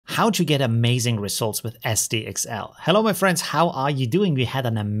How to get amazing results with SDXL. Hello my friends, how are you doing? We had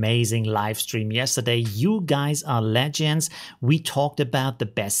an amazing live stream yesterday. You guys are legends. We talked about the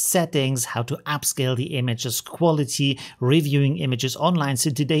best settings, how to upscale the images, quality, reviewing images online. So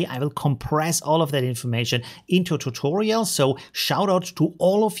today I will compress all of that information into a tutorial. So shout out to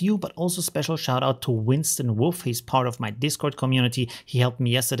all of you, but also special shout out to Winston Wolf. He's part of my Discord community. He helped me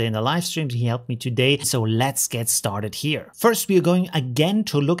yesterday in the live stream. He helped me today. So let's get started here. First, we are going again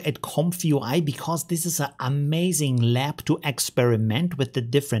to look at ComfyUI because this is an amazing lab to experiment with the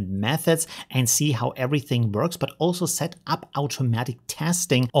different methods and see how everything works, but also set up automatic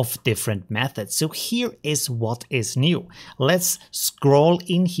testing of different methods. So here is what is new. Let's scroll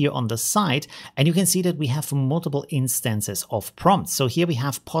in here on the side and you can see that we have multiple instances of prompts. So here we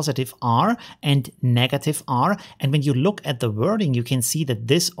have positive R and negative R. And when you look at the wording, you can see that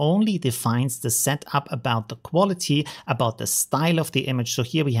this only defines the setup about the quality, about the style of the image. So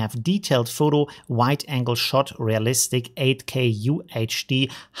here we have detailed photo, wide angle shot, realistic, 8K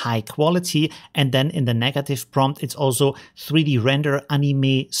UHD, high quality. And then in the negative prompt, it's also 3D render,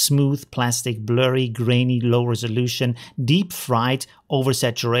 anime, smooth, plastic, blurry, grainy, low resolution, deep fried,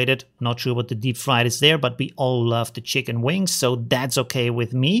 oversaturated. Not sure what the deep fried is there, but we all love the chicken wings, so that's okay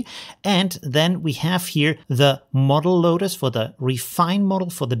with me. And then we have here the model loaders for the refine model,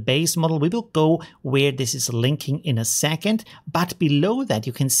 for the base model. We will go where this is linking in a second, but below that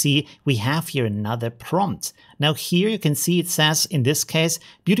you can see we have here another prompt. Now here you can see it says, in this case,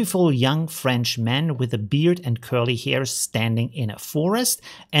 beautiful young French man with a beard and curly hair standing in a forest.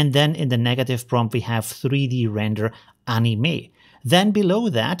 And then in the negative prompt, we have 3D render anime. Then below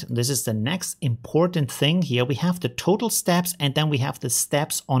that, this is the next important thing here, we have the total steps and then we have the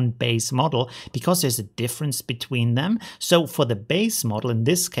steps on base model because there's a difference between them. So for the base model, in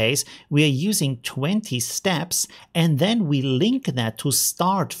this case, we are using 20 steps and then we link that to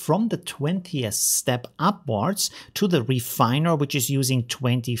start from the 20th step upwards to the refiner, which is using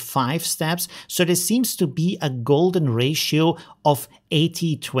 25 steps. So there seems to be a golden ratio of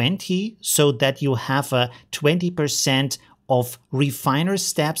 80-20 so that you have a 20% of refiner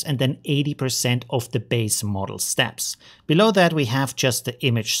steps and then 80% of the base model steps. Below that, we have just the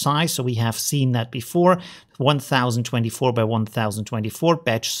image size. So we have seen that before, 1024 by 1024,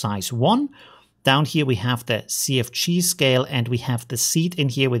 batch size 1. Down here, we have the CFG scale and we have the seed in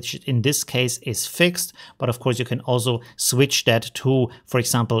here, which in this case is fixed. But of course, you can also switch that to, for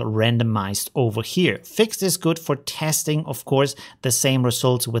example, randomized over here. Fixed is good for testing, of course, the same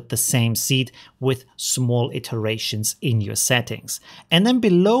results with the same seed with small iterations in your settings. And then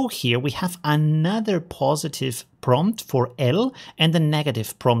below here, we have another positive prompt for L and the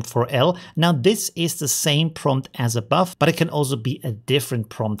negative prompt for L. Now this is the same prompt as above, but it can also be a different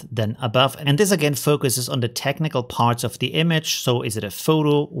prompt than above. And this again focuses on the technical parts of the image. So is it a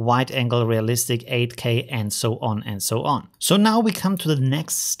photo, wide angle, realistic, 8K, and so on and so on. So now we come to the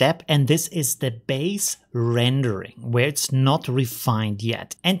next step, and this is the base rendering, where it's not refined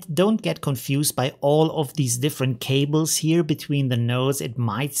yet. And don't get confused by all of these different cables here between the nodes. It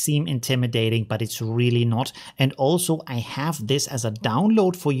might seem intimidating, but it's really not. And also I have this as a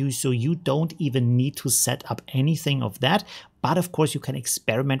download for you, so you don't even need to set up anything of that. But of course, you can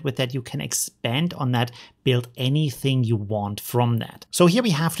experiment with that. You can expand on that, build anything you want from that. So here we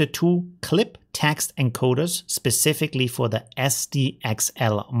have the two clip text encoders specifically for the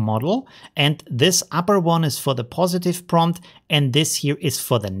SDXL model. And this upper one is for the positive prompt and this here is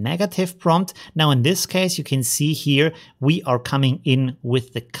for the negative prompt. Now in this case, you can see here we are coming in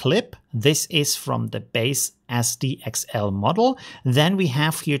with the clip. This is from the base SDXL model. Then we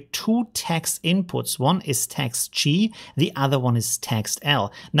have here two text inputs. One is text G, the other one is text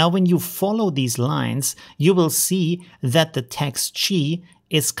L. Now when you follow these lines, you will see that the text G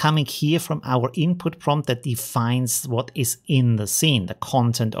is coming here from our input prompt that defines what is in the scene, the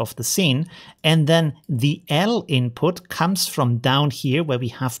content of the scene. And then the L input comes from down here where we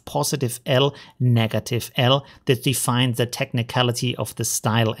have positive L, negative L that defines the technicality of the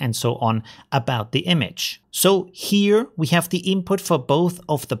style and so on about the image. So here we have the input for both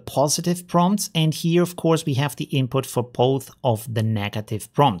of the positive prompts, and here of course we have the input for both of the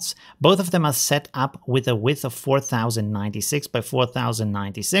negative prompts. Both of them are set up with a width of 4096 by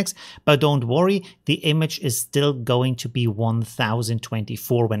 4096, but don't worry, the image is still going to be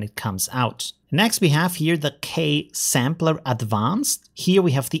 1024 when it comes out. Next, we have here the K Sampler Advanced. Here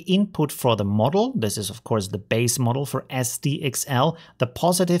we have the input for the model. This is, of course, the base model for SDXL, the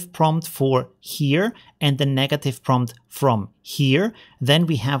positive prompt for here, and the negative prompt from here. Then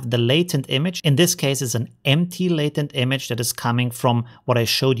we have the latent image. In this case, it's an empty latent image that is coming from what I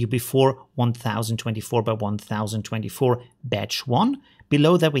showed you before, 1024 by 1024 batch 1.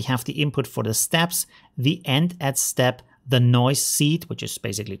 Below that we have the input for the steps, the end at step, the noise seed, which is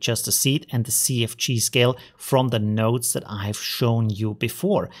basically just a seed, and the CFG scale from the nodes that I've shown you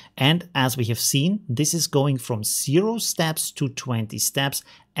before. And as we have seen, this is going from 0 steps to 20 steps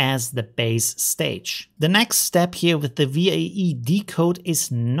as the base stage. The next step here with the VAE decode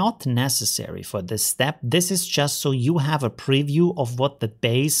is not necessary for this step. This is just so you have a preview of what the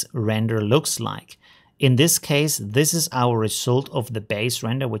base render looks like. In this case, this is our result of the base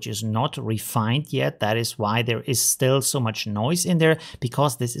render, which is not refined yet. That is why there is still so much noise in there,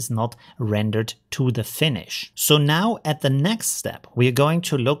 because this is not rendered to the finish. So now at the next step, we are going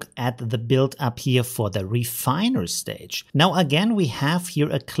to look at the build up here for the refiner stage. Now again, we have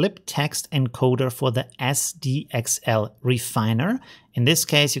here a clip text encoder for the SDXL refiner. In this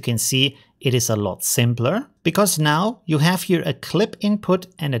case, you can see it is a lot simpler because now you have here a clip input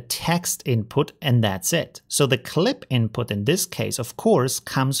and a text input, and that's it. So the clip input in this case, of course,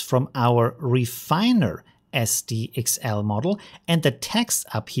 comes from our refiner SDXL model, and the text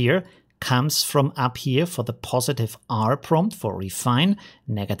up here comes from up here for the positive R prompt for refine,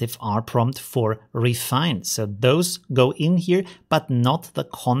 negative R prompt for refine. So those go in here, but not the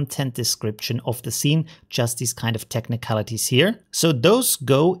content description of the scene, just these kind of technicalities here. So those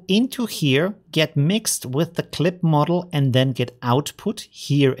go into here, get mixed with the clip model, and then get output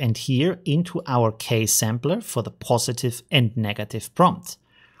here and here into our K sampler for the positive and negative prompt.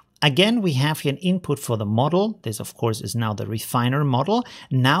 Again, we have here an input for the model. This, of course, is now the refiner model.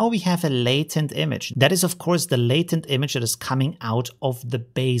 Now we have a latent image. That is, of course, the latent image that is coming out of the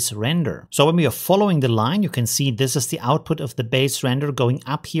base render. So when we are following the line, you can see this is the output of the base render going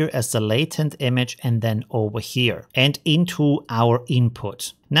up here as the latent image and then over here and into our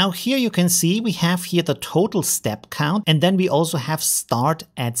input. Now here you can see we have here the total step count, and then we also have start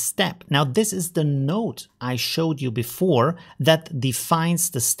at step. Now this is the node I showed you before that defines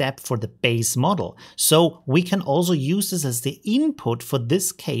the step for the base model. So we can also use this as the input for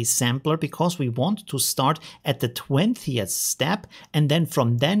this case sampler because we want to start at the 20th step and then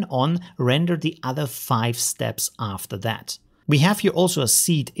from then on render the other 5 steps after that. We have here also a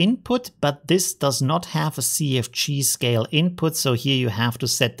seed input, but this does not have a CFG scale input. So here you have to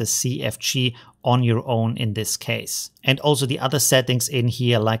set the CFG on your own in this case. And also the other settings in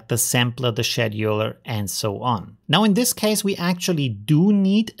here like the sampler, the scheduler, and so on. Now in this case, we actually do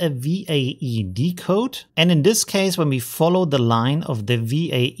need a VAE decode. And in this case, when we follow the line of the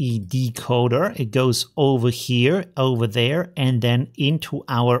VAE decoder, it goes over here, over there, and then into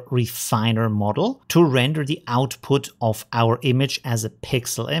our refiner model to render the output of our image as a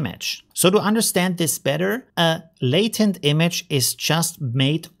pixel image. So to understand this better, a latent image is just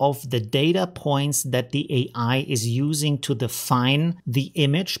made of the data points that the AI is using to define the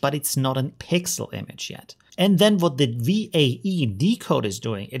image, but it's not a pixel image yet. And then what the VAE decode is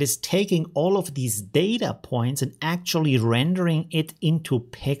doing, it is taking all of these data points and actually rendering it into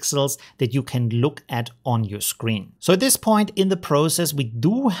pixels that you can look at on your screen. So at this point in the process, we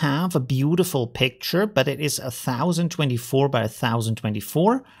do have a beautiful picture, but it is 1024 by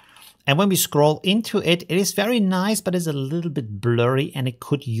 1024. And when we scroll into it, it is very nice, but it's a little bit blurry and it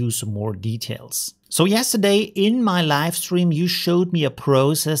could use more details. So yesterday in my live stream, you showed me a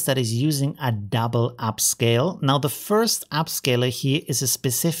process that is using a double upscale. Now the first upscaler here is a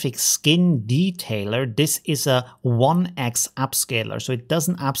specific skin detailer. This is a 1x upscaler. So it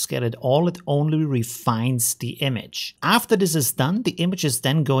doesn't upscale at all. It only refines the image. After this is done, the image is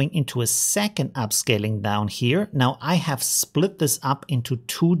then going into a second upscaling down here. Now I have split this up into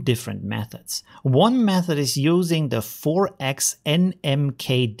 2 different methods. One method is using the 4x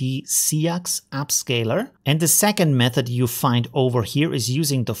NMKD CX upscaler. And the second method you find over here is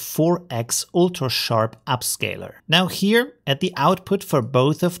using the 4x Ultra Sharp Upscaler. Now here at the output for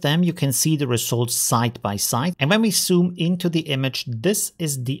both of them, you can see the results side by side. And when we zoom into the image, this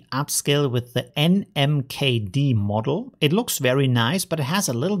is the upscale with the NMKD model. It looks very nice, but it has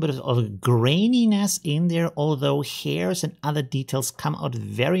a little bit of graininess in there, although hairs and other details come out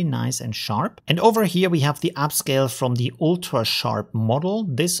very nice and sharp. And over here we have the upscale from the Ultra Sharp model.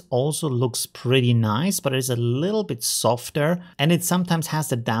 This also looks pretty nice, but it's a little bit softer, and it sometimes has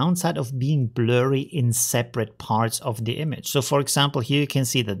the downside of being blurry in separate parts of the image. So for example, here you can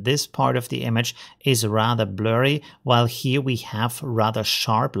see that this part of the image is rather blurry, while here we have rather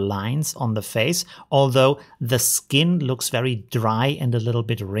sharp lines on the face, although the skin looks very dry and a little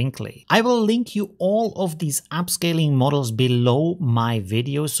bit wrinkly. I will link you all of these upscaling models below my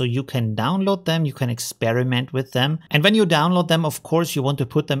video so you can download them, you can experiment with them. And when you download them, of course, you want to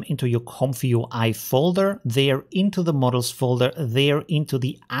put them into your ComfyUI ComfyUI folder, there into the models folder, there into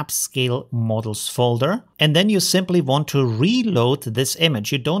the Upscale models folder. And then you simply want to reload this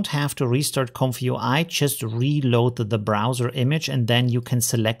image. You don't have to restart ComfyUI, just reload the browser image and then you can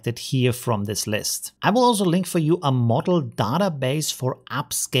select it here from this list. I will also link for you a model database for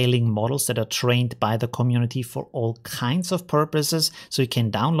upscaling models that are trained by the community for all kinds of purposes. So you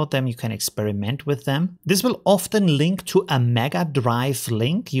can download them, you can experiment with them. This will often link to a Mega Drive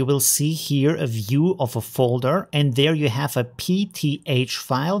link. You will see here a view of a folder and there you have a PTH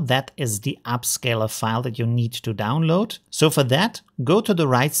file. That is the Upscaler file that you need to download. So for that, go to the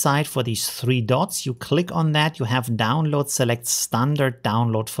right side for these three dots. You click on that, you have download, select standard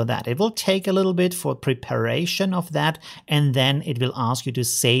download for that. It will take a little bit for preparation of that and then it will ask you to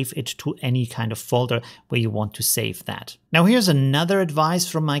save it to any kind of folder where you want to save that. Now here's another advice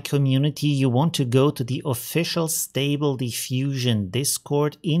from my community. You want to go to the official Stable Diffusion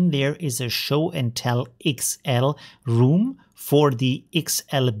Discord. In there is a Show and Tell XL room for the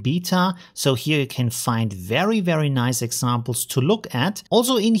XL beta. So here you can find very, very nice examples to look at.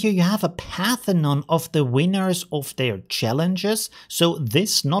 Also in here you have a Parthenon of the winners of their challenges. So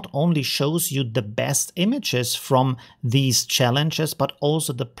this not only shows you the best images from these challenges, but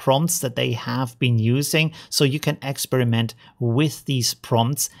also the prompts that they have been using. So you can experiment with these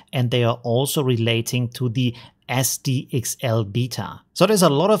prompts and they are also relating to the SDXL beta. So there's a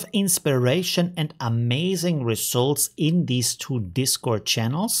lot of inspiration and amazing results in these two Discord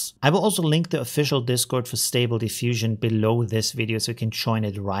channels. I will also link the official Discord for Stable Diffusion below this video so you can join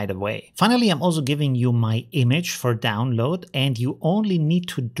it right away. Finally, I'm also giving you my image for download and you only need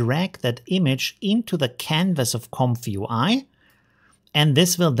to drag that image into the canvas of ComfyUI. And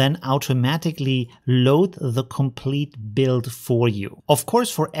this will then automatically load the complete build for you. Of course,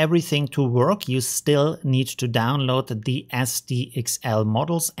 for everything to work, you still need to download the SDXL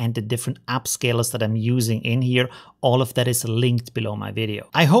models and the different upscalers that I'm using in here. All of that is linked below my video.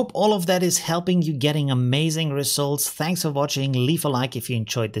 I hope all of that is helping you getting amazing results. Thanks for watching. Leave a like if you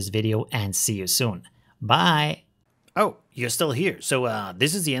enjoyed this video and see you soon. Bye. Oh, you're still here. So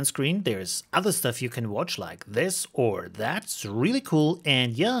this is the end screen. There's other stuff you can watch like this or that. It's really cool.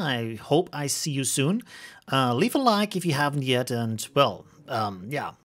 And yeah, I hope I see you soon. Leave a like if you haven't yet. And well, yeah,